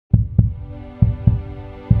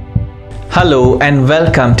Hello and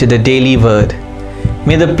welcome to the Daily Word.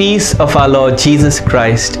 May the peace of our Lord Jesus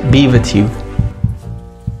Christ be with you.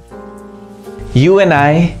 You and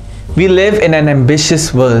I, we live in an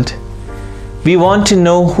ambitious world. We want to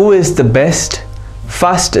know who is the best,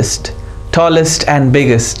 fastest, tallest and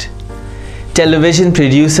biggest. Television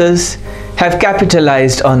producers have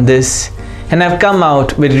capitalized on this and have come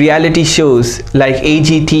out with reality shows like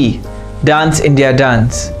AGT, Dance India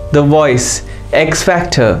Dance, The Voice, X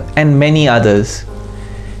Factor and many others.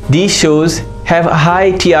 These shows have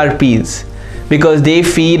high TRPs because they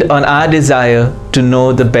feed on our desire to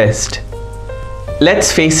know the best. Let's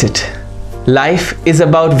face it, life is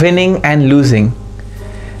about winning and losing.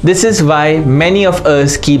 This is why many of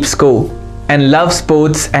us keep score and love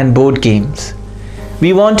sports and board games.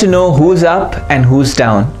 We want to know who's up and who's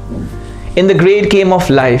down. In the great game of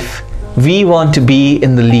life, we want to be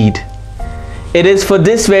in the lead. It is for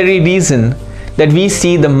this very reason that we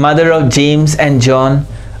see the mother of James and John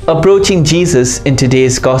approaching Jesus in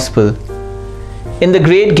today's gospel. In the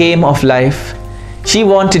great game of life, she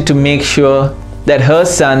wanted to make sure that her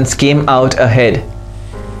sons came out ahead.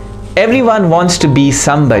 Everyone wants to be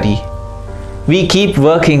somebody. We keep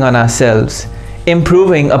working on ourselves,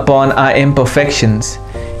 improving upon our imperfections,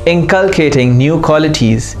 inculcating new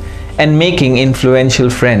qualities, and making influential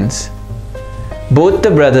friends. Both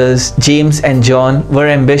the brothers, James and John, were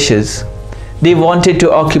ambitious. They wanted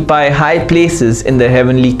to occupy high places in the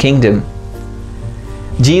heavenly kingdom.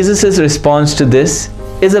 Jesus' response to this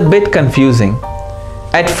is a bit confusing.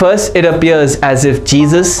 At first, it appears as if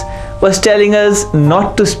Jesus was telling us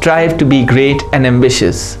not to strive to be great and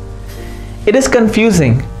ambitious. It is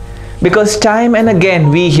confusing because time and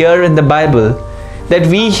again we hear in the Bible that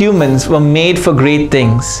we humans were made for great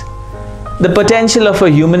things. The potential of a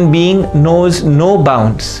human being knows no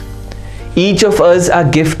bounds. Each of us are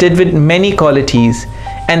gifted with many qualities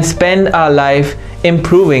and spend our life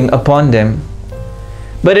improving upon them.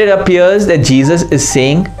 But it appears that Jesus is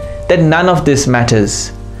saying that none of this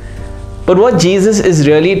matters. But what Jesus is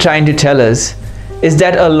really trying to tell us is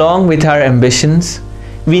that along with our ambitions,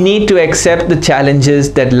 we need to accept the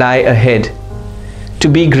challenges that lie ahead. To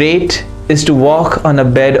be great is to walk on a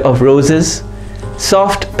bed of roses,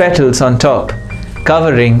 soft petals on top,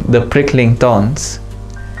 covering the prickling thorns.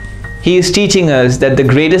 He is teaching us that the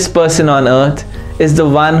greatest person on earth is the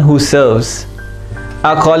one who serves.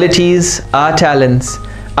 Our qualities, our talents,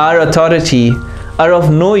 our authority are of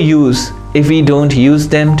no use if we don't use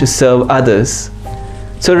them to serve others.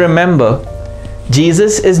 So remember,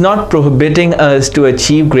 Jesus is not prohibiting us to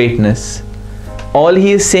achieve greatness. All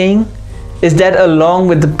he is saying is that along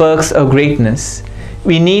with the perks of greatness,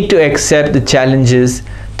 we need to accept the challenges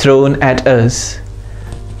thrown at us.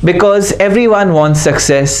 Because everyone wants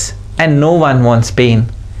success and no one wants pain.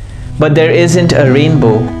 But there isn't a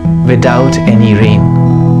rainbow without any rain.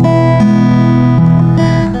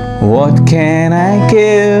 What can I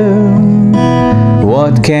give?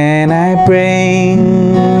 What can I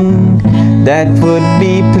bring that would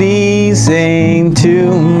be pleasing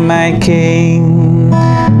to my King?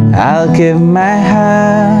 I'll give my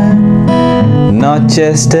heart, not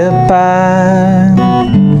just a part,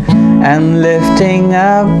 and lifting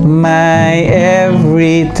up my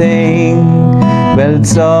everything. Well,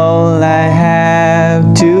 it's all I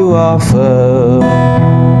have to offer,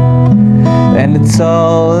 and it's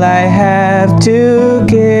all I have to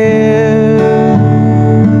give.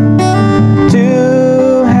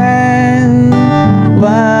 Two hands,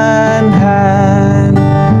 one heart,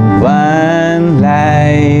 one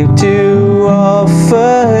life to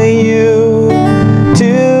offer you.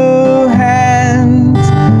 Two hands,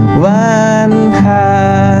 one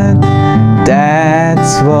heart,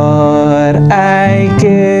 that's what I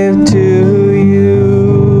give to you.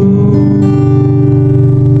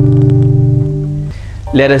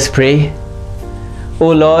 Let us pray. O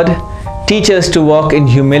Lord, teach us to walk in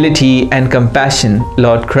humility and compassion,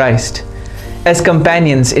 Lord Christ, as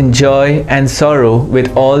companions in joy and sorrow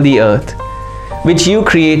with all the earth, which you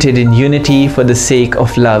created in unity for the sake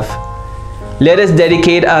of love. Let us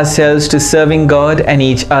dedicate ourselves to serving God and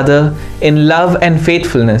each other in love and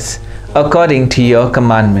faithfulness according to your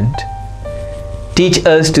commandment. Teach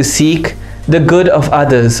us to seek the good of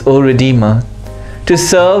others, O Redeemer, to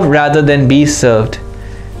serve rather than be served,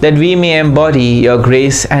 that we may embody your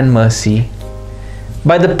grace and mercy.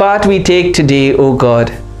 By the part we take today, O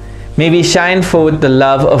God, may we shine forth the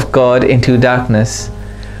love of God into darkness,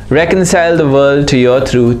 reconcile the world to your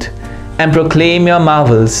truth, and proclaim your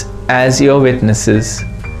marvels as your witnesses.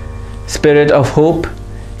 Spirit of hope,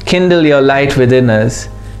 kindle your light within us,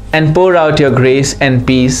 and pour out your grace and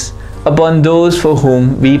peace upon those for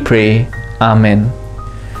whom we pray. Amen.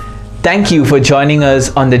 Thank you for joining us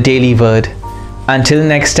on the Daily Word. Until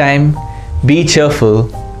next time, be cheerful,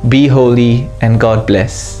 be holy, and God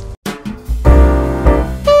bless.